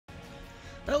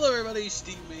Hello everybody,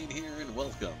 Steve Mayne here, and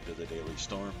welcome to the Daily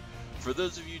Storm. For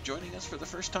those of you joining us for the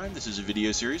first time, this is a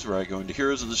video series where I go into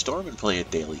Heroes of the Storm and play a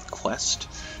daily quest.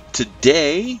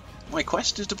 Today, my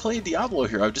quest is to play a Diablo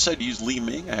hero. I've decided to use Li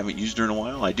Ming. I haven't used her in a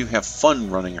while. I do have fun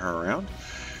running her around.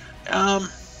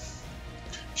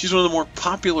 She's one of the more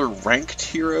popular ranked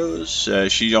heroes.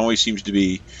 She always seems to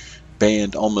be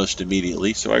banned almost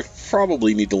immediately, so I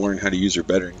probably need to learn how to use her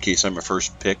better in case I'm a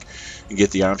first pick and get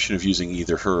the option of using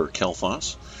either her or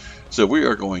Kel'Thas. So we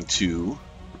are going to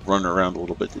run around a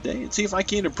little bit today and see if I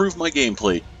can improve my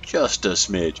gameplay just a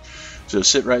smidge. So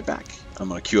sit right back. I'm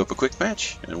going to queue up a quick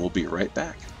match and we'll be right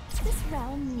back. This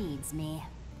realm needs me.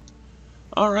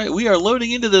 Alright, we are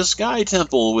loading into the Sky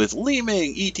Temple with Li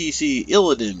Ming, ETC,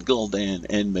 Illidan, Gul'dan,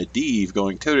 and Medivh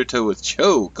going toe-to-toe with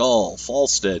Cho, Gall,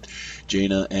 Falstead,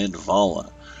 Jaina, and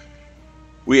Vala.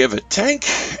 We have a tank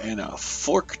and a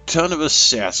fork ton of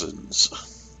assassins.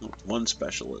 One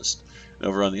specialist. And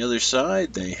over on the other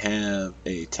side, they have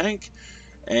a tank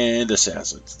and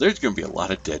assassins. There's going to be a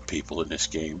lot of dead people in this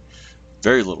game.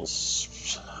 Very little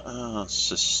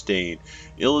sustain.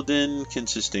 Illidan can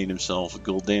sustain himself.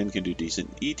 Gul'dan can do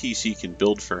decent. ETC can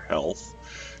build for health.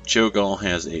 Cho'Gall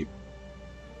has a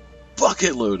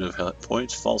bucket load of health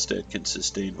points. Falstead can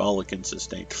sustain. Vala can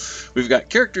sustain. We've got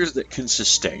characters that can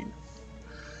sustain.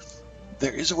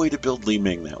 There is a way to build Li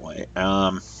Ming that way.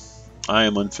 I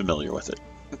am unfamiliar with it.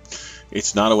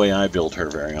 It's not a way I build her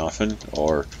very often,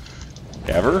 or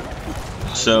ever.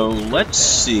 So let's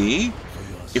see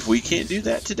if we can't do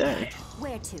that today.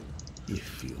 Where to?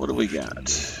 What do we got?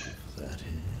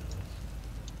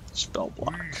 Spell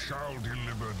block.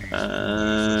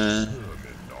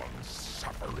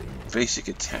 Basic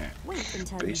attack.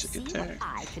 Basic attack.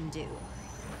 I can do.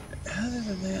 Other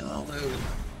than that, although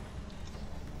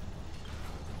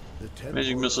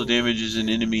magic missile damages an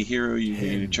enemy hero, you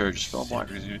gain a charge spell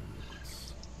blockers.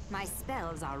 My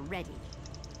spells are ready.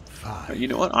 You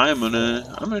know what? I'm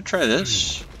gonna try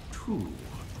this.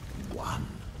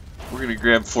 We're gonna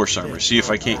grab force armor. See if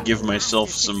I can't give myself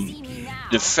some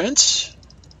defense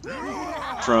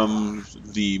from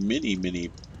the many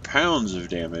pounds of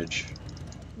damage.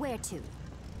 Where to?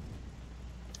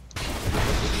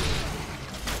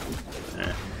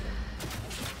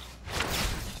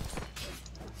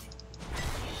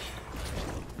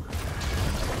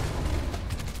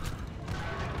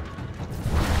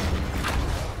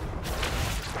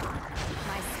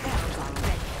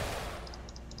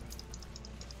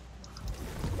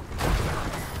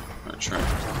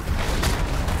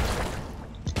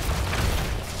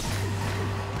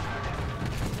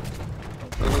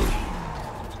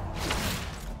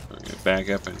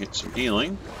 Back up and get some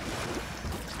healing.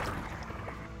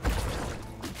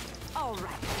 All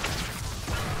right.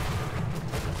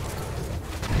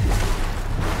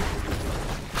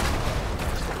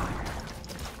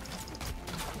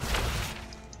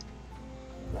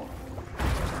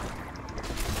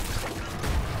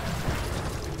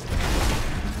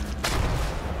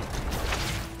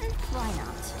 Why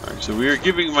not? Alright, so we are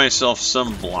giving myself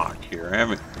some block here. I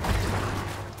haven't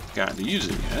gotten to use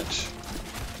it yet.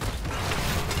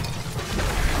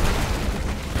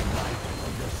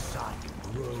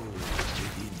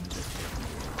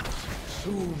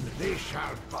 Soon they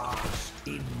shall bask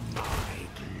in my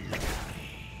glory.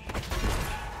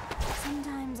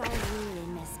 Sometimes I really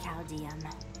miss Chaldean.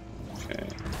 Okay.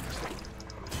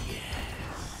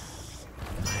 Yes.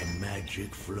 My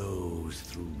magic flows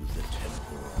through the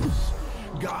temples.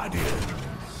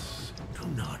 Guardians, do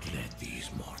not let these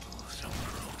mortals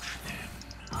approach them.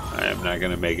 I am not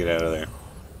going to make it out of there.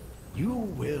 You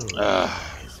will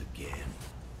rise again.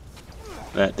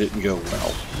 That didn't go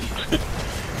well.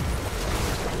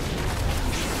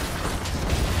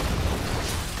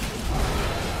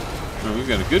 Well, we've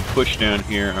got a good push down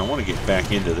here. I want to get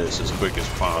back into this as quick as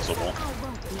possible. I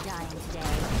won't be dying today.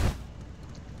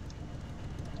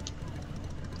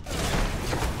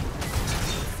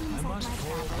 Seems like my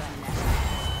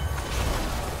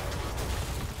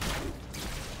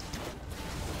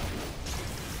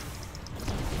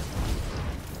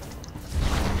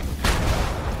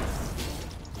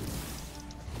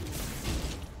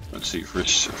Let's see.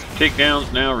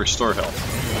 Takedowns now restore health.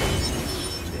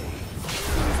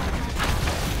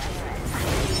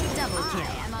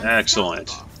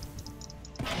 Excellent.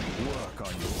 Work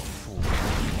on your fool.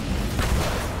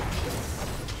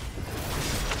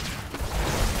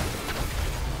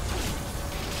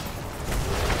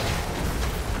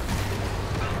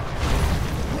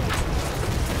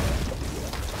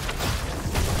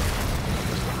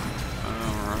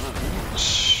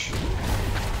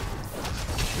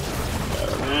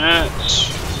 Alright.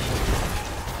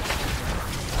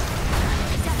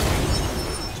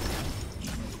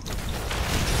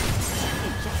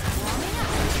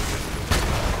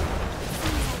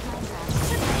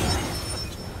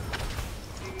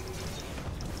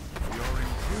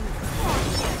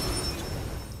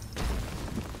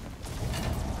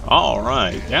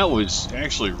 Alright, that was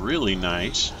actually really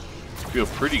nice. Feel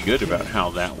pretty good about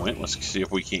how that went. Let's see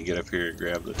if we can't get up here and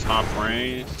grab the top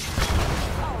range.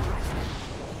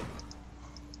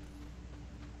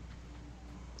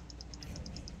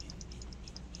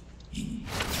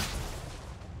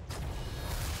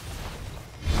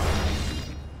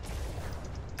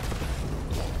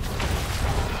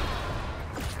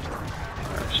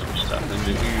 There's some stuff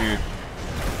into here.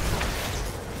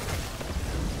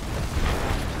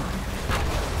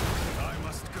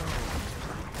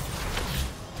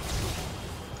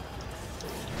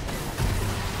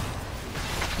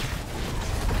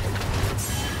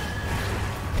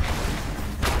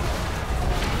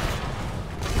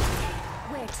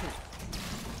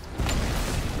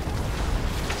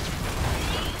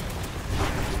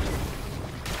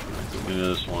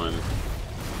 This one.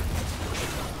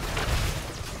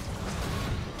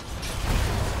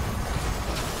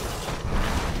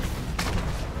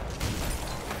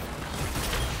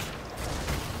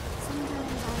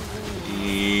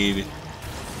 Need.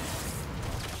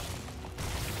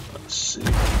 Let's see.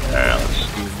 Let's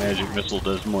see. Magic missile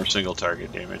does more single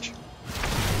target damage.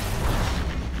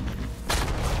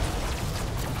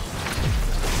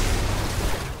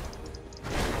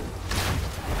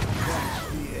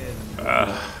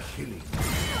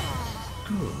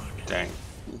 Dang.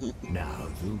 Now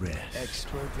the rest.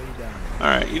 Expertly done.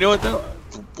 Alright, you know what though?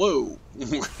 Whoa.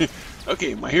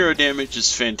 Okay, my hero damage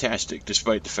is fantastic,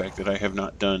 despite the fact that I have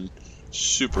not done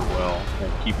super well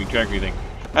at keeping track of everything.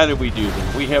 How did we do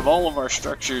then? We have all of our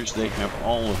structures, they have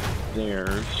all of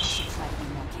theirs.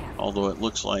 Although it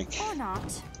looks like... Or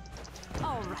not.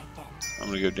 All right then. I'm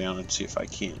gonna go down and see if I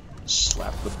can't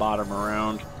slap the bottom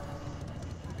around.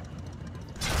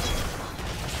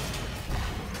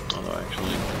 Although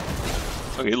actually...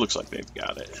 Okay, it looks like they've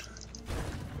got it.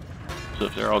 So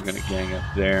if they're all gonna gang up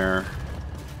there,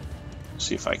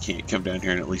 see if I can't come down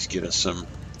here and at least get us some...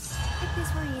 If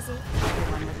this were easy,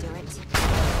 everyone would do it.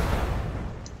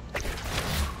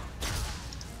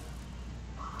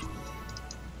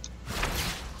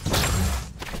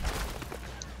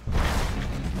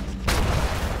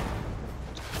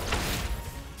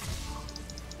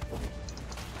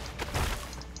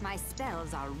 My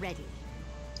spells are ready.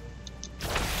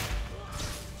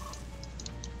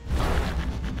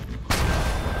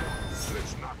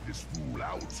 Let's knock this fool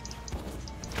out.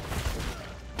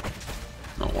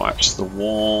 I'll watch the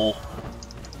wall.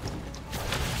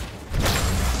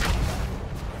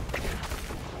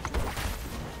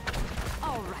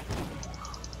 All right then.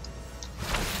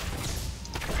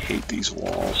 I hate these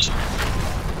walls.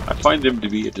 I find them to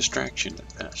be a distraction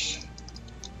at best.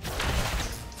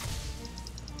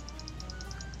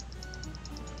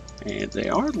 And they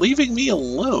are leaving me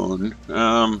alone,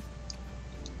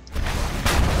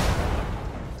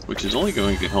 which is only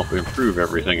going to help improve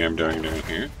everything I'm doing down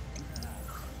here.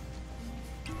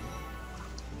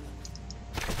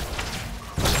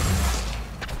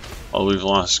 Oh, we've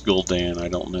lost Gul'dan. I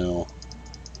don't know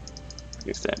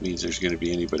if that means there's going to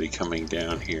be anybody coming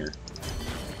down here.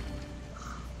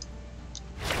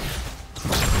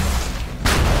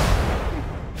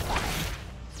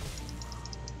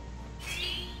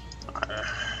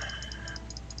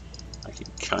 I can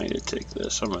kind of take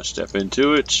this. I'm going to step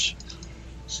into it,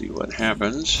 see what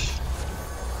happens.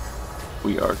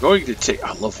 We are going to take...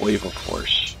 I love Wave of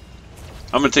Force.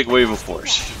 I'm going to take Wave of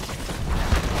Force.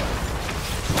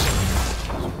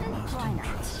 Why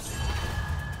not?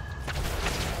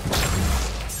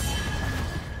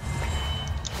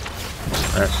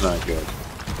 That's not good.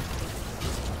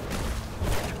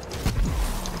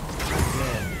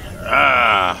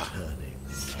 Ah!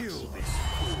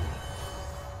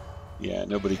 Yeah,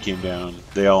 nobody came down.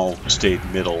 They all stayed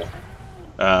middle.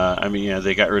 I mean, yeah,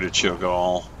 they got rid of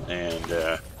Cho'Gall, and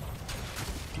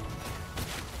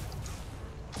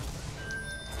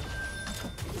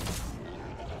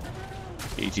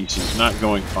ATC's not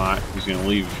going bot. He's going to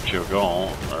leave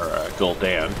Cho'Gall, or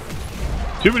Gul'dan.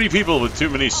 Too many people with too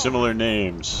many similar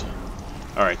names.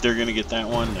 Alright, they're going to get that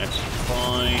one. That's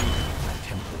fine.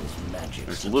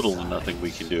 There's little to nothing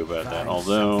we can do about that,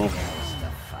 although...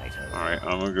 Alright,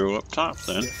 I'm going to go up top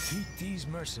then. Defeat these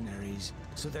mercenaries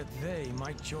so that they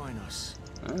might join us.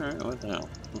 Alright, what the hell?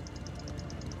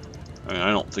 I mean,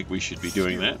 I don't think we should be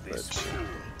doing that, but...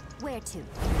 Where to?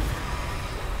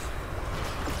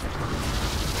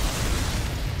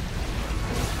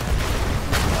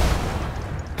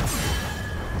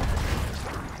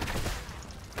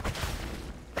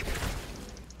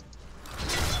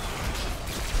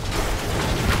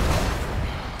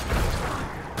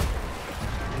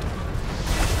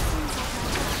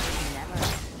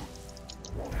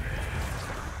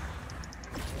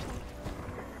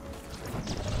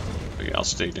 Yeah, I'll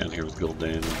stay down here with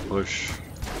Gul'dan and push.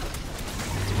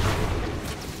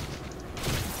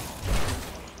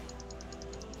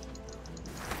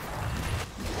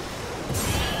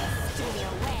 Stay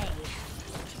away.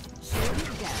 Here we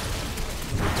go.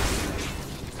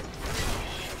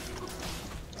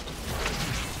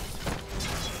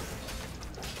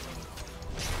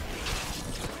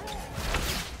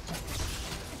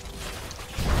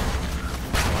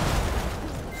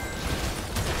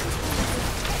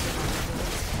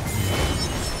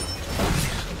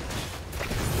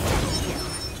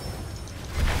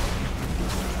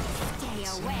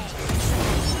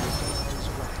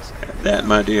 That,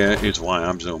 my dear, is why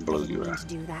I'm zone below you. To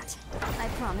do that, I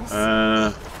promise.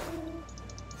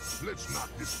 Let's knock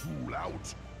this fool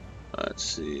out. Let's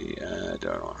see. I don't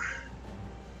know.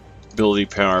 Ability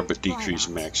power, but decrease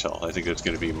max health. I think that's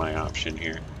going to be my option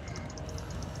here.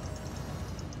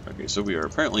 Okay, so we are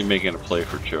apparently making a play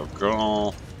for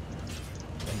Cho'Gall.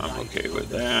 I'm okay with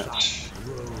that.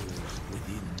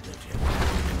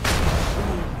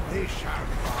 They shall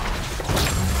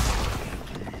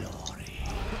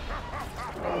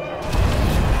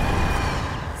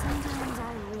Sometimes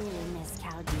I really miss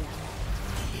Chaldea.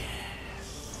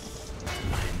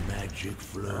 my magic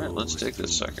flows. Alright, let's take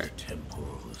this through sucker. the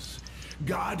temples.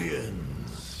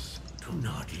 Guardians, do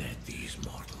not let these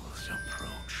mortals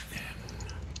approach them.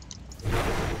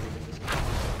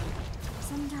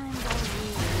 Sometimes I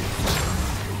really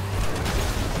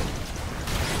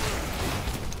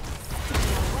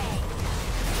stay away.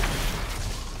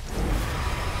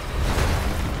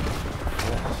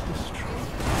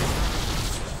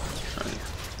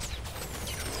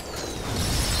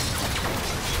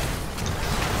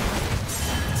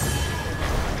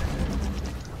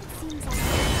 Seems like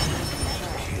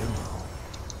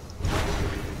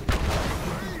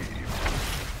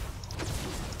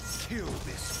Kill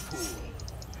this fool.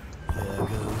 There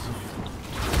goes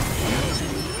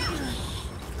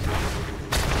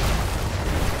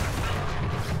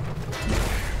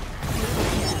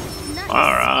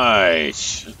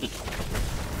Alright.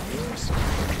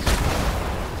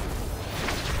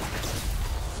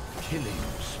 killing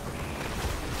spree.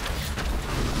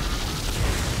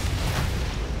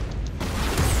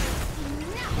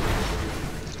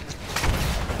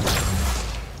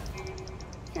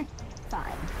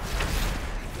 fine.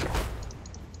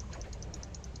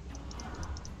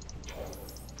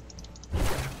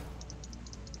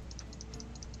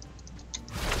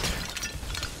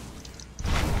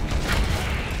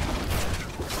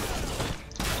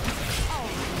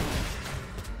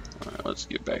 Alright, let's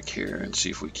get back here and see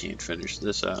if we can't finish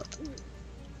this up.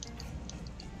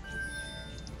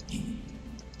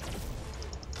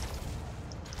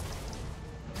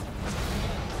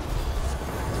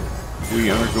 We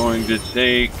are going to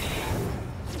take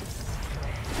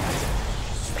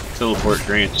teleport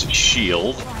grants a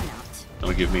shield. Why not?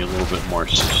 That'll give me a little bit more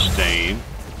sustain.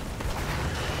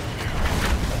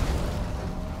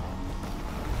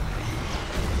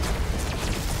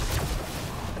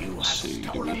 Let's see,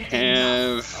 do we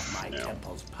have... No.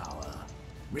 Temple's power.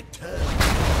 Return.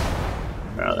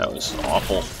 Wow, that was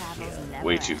awful. Travels never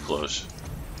Way too end. close.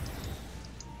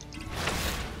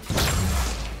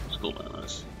 Let's cool down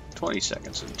this. 20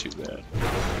 seconds isn't too bad.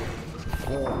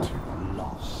 Fort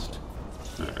lost.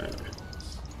 Alright.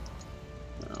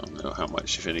 I don't know how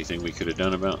much, if anything, we could have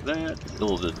done about that.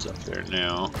 Illidan's up there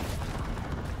now.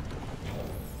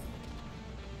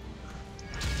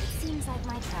 Seems like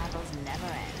my travels never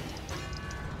end.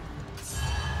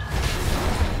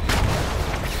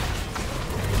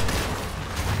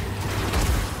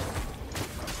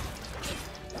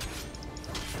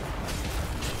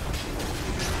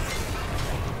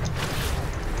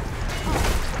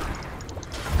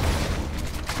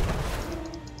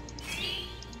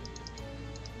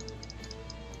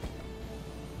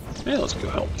 Yeah, let's go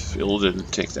help Illidan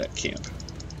and take that camp.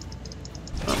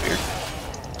 I'm here.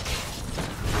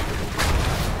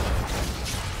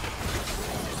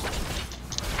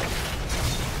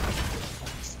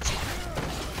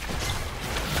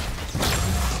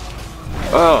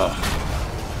 Oh,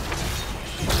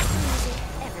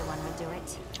 Everyone would do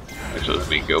it. actually, let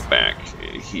me go back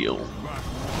and heal.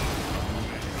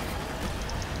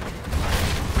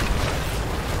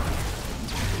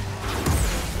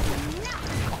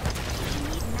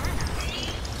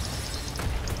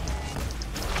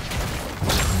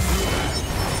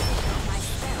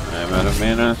 I'm out of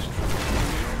mana.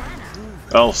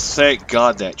 Oh, thank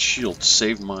God that shield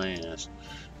saved my ass.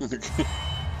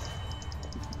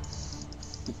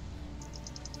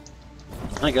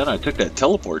 My God, I took that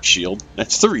teleport shield.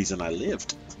 That's the reason I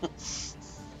lived.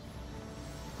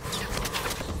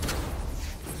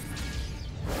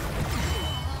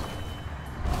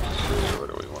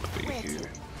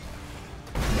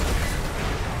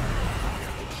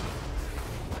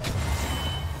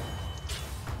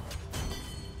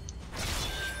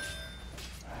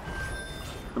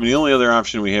 mean, the only other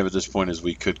option we have at this point is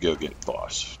we could go get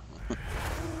boss.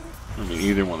 I mean,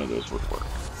 either one of those would work.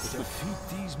 Defeat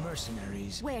these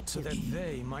mercenaries Where so to? that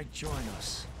they might join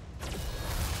us.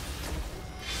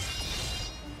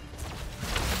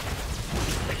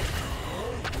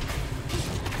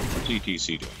 What's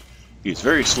ETC doing? He's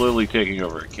very slowly taking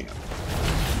over a camp.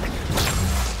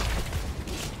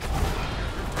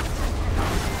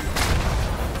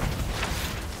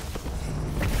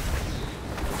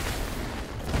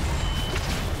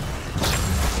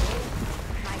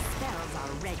 My spells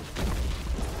are ready.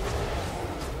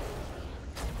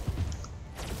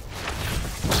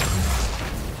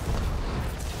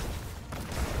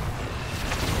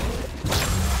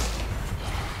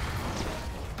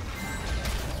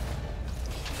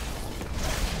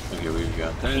 Okay, we've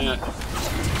got that.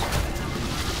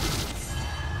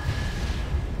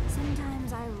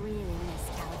 Sometimes I really miss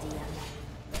Chaldea.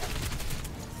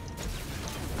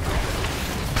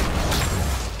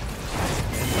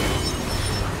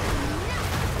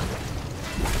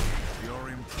 You're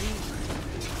improving.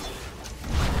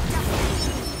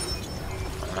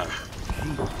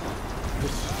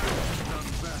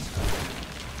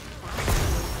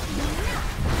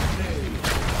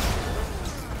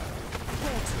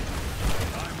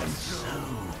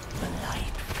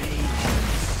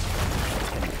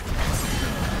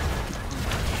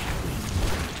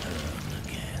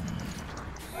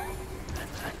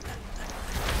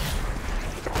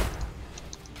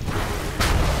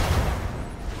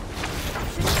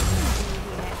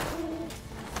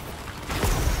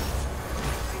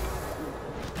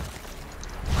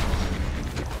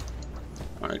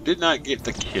 Alright, did not get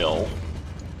the kill.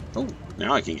 Oh,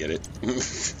 now I can get it.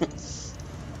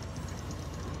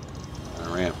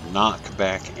 Ramp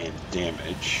knockback and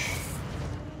damage.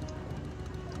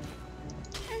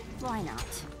 Why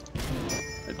not?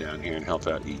 Head down here and help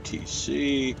out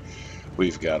ETC.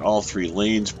 We've got all three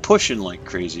lanes pushing like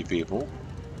crazy people.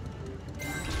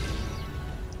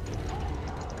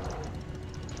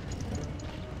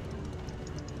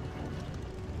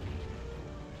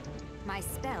 My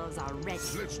spells are ready.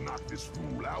 Let's knock this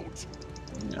fool out.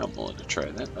 Yeah, I'm willing to try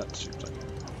that. That seems like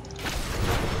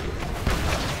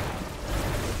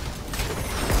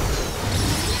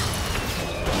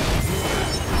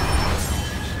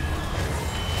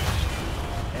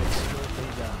Expertly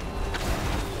done.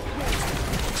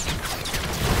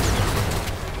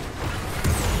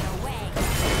 Away.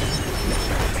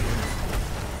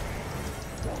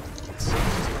 It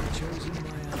seems to have chosen my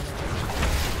ally.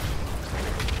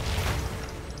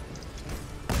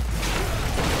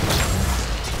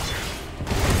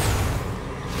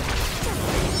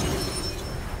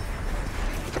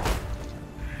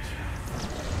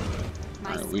 My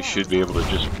Alright, we spells should be able to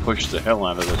just push the hell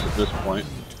out of this at this point.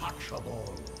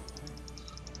 Untouchable.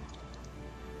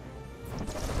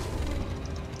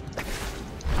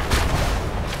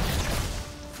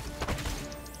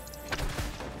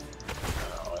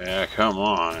 Oh, yeah, come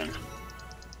on.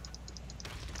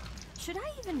 Should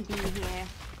I even be here?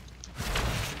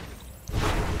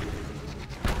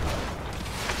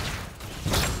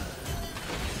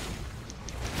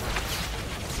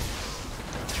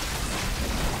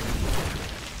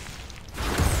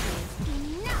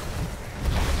 Enough.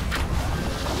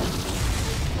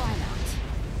 Why not?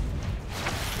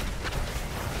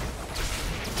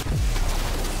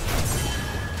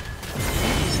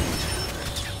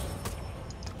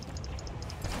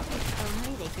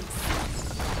 Only they could see.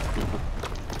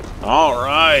 All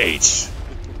right.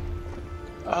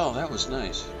 Oh, that was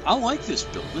nice. I like this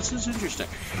build. This is interesting.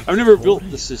 I've never built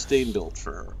the sustain build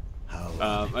for her.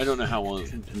 I don't know how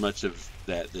much of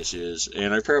that this is,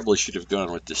 and I probably should have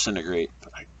gone with Disintegrate,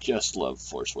 but I just love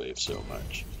Force Wave so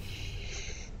much.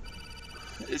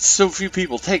 It's so few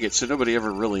people take it, so nobody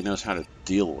ever really knows how to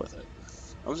deal with it.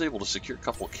 I was able to secure a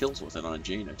couple of kills with it on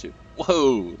Jaina, too.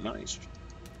 Whoa, nice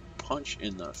punch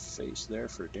in the face there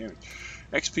for damage.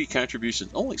 XP contribution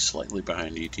only slightly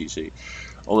behind ETC,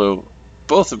 although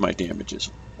both of my damage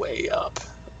is way up.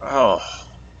 Oh,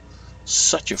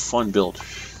 such a fun build.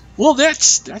 Well,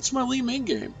 that's my Li Ming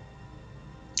game.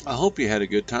 I hope you had a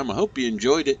good time. I hope you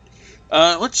enjoyed it.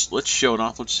 Let's show it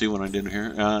off. Let's see what I did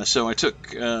here. So I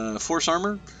took Force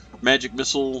Armor, Magic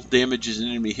Missile, damages an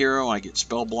enemy hero. I get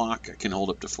Spell Block. I can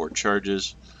hold up to 4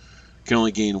 charges. Can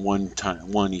only gain one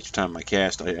each time I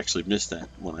cast. I actually missed that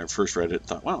when I first read it.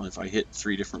 Thought, well, if I hit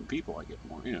 3 different people, I get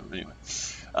more. You know. Anyway,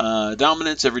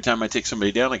 Dominance. Every time I take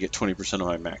somebody down, I get 20% of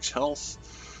my max health.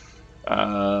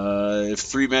 If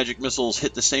 3 magic missiles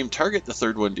hit the same target, the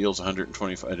third one deals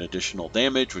 125 additional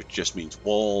damage, which just means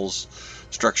walls,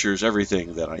 structures,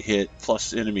 everything that I hit,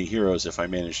 plus enemy heroes if I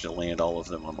manage to land all of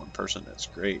them on one person. That's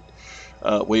great.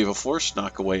 Wave of Force,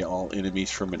 knock away all enemies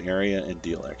from an area and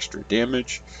deal extra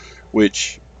damage,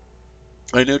 which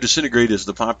I know Disintegrate is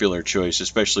the popular choice,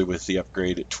 especially with the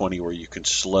upgrade at 20 where you can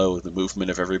slow the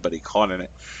movement of everybody caught in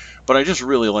it. But I just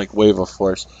really like Wave of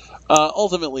Force.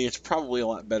 Ultimately, it's probably a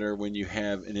lot better when you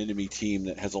have an enemy team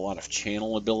that has a lot of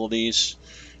channel abilities.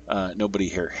 Nobody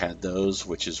here had those,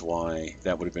 which is why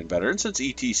that would have been better. And since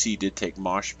ETC did take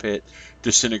Mosh Pit,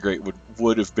 Disintegrate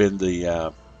would have been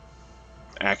the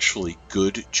actually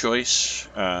good choice.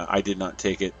 I did not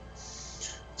take it.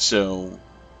 So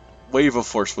Wave of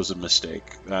Force was a mistake.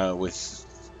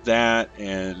 With that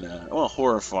and, well,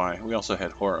 Horrify. We also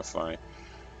had Horrify.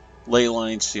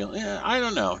 Leyline Seal. Yeah, I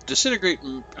don't know. Disintegrate.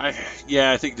 I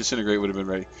think Disintegrate would have been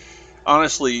ready.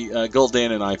 Honestly, Gul'dan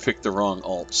and I picked the wrong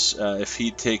alts. If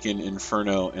he'd taken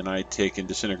Inferno and I'd taken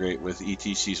Disintegrate with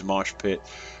ETC's Mosh Pit,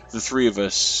 the three of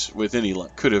us, with any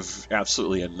luck, could have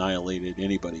absolutely annihilated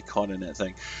anybody caught in that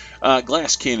thing.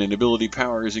 Glass Cannon ability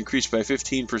power is increased by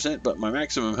 15%, but my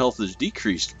maximum health is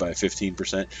decreased by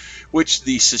 15%, which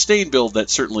the sustain build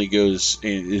that certainly goes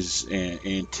is an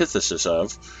antithesis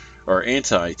of, or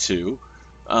anti to.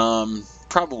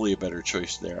 Probably a better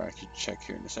choice there. I could check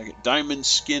here in a second. Diamond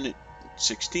Skin at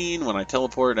 16. When I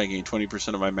teleport, I gain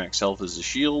 20% of my max health as a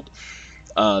shield.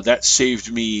 That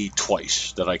saved me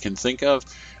twice that I can think of.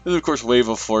 And then, of course, Wave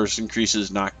of Force increases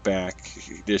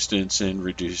knockback distance and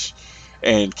reduce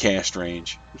and cast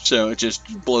range. So it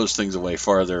just blows things away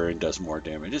farther and does more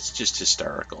damage. It's just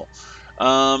hysterical.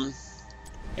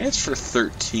 As for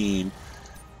 13,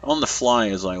 on the fly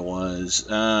as I was,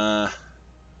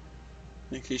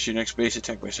 in case your next base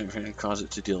attack by something cause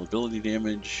it to deal ability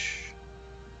damage.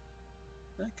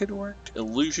 That could work.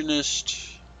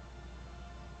 Illusionist.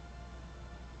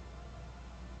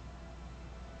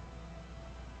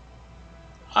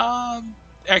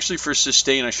 Actually, for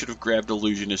sustain, I should have grabbed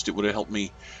Illusionist. It would have helped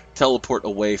me teleport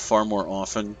away far more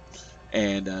often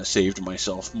and saved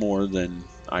myself more than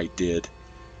I did.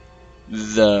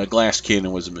 The Glass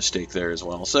Cannon was a mistake there as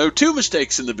well. So 2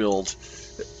 mistakes in the build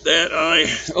that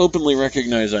I openly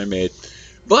recognize I made.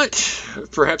 But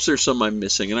perhaps there's some I'm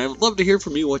missing. And I would love to hear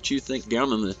from you what you think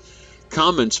down in the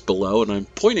comments below. And I'm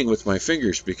pointing with my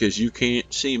fingers because you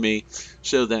can't see me,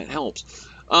 so that helps.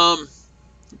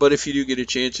 But if you do get a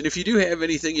chance, and if you do have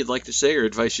anything you'd like to say or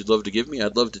advice you'd love to give me,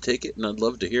 I'd love to take it and I'd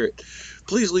love to hear it.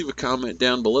 Please leave a comment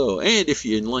down below. And if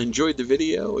you enjoyed the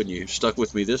video and you stuck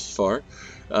with me this far,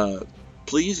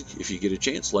 please, if you get a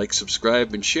chance, like,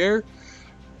 subscribe, and share.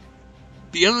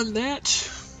 Beyond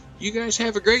that, you guys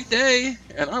have a great day,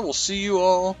 and I will see you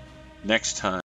all next time.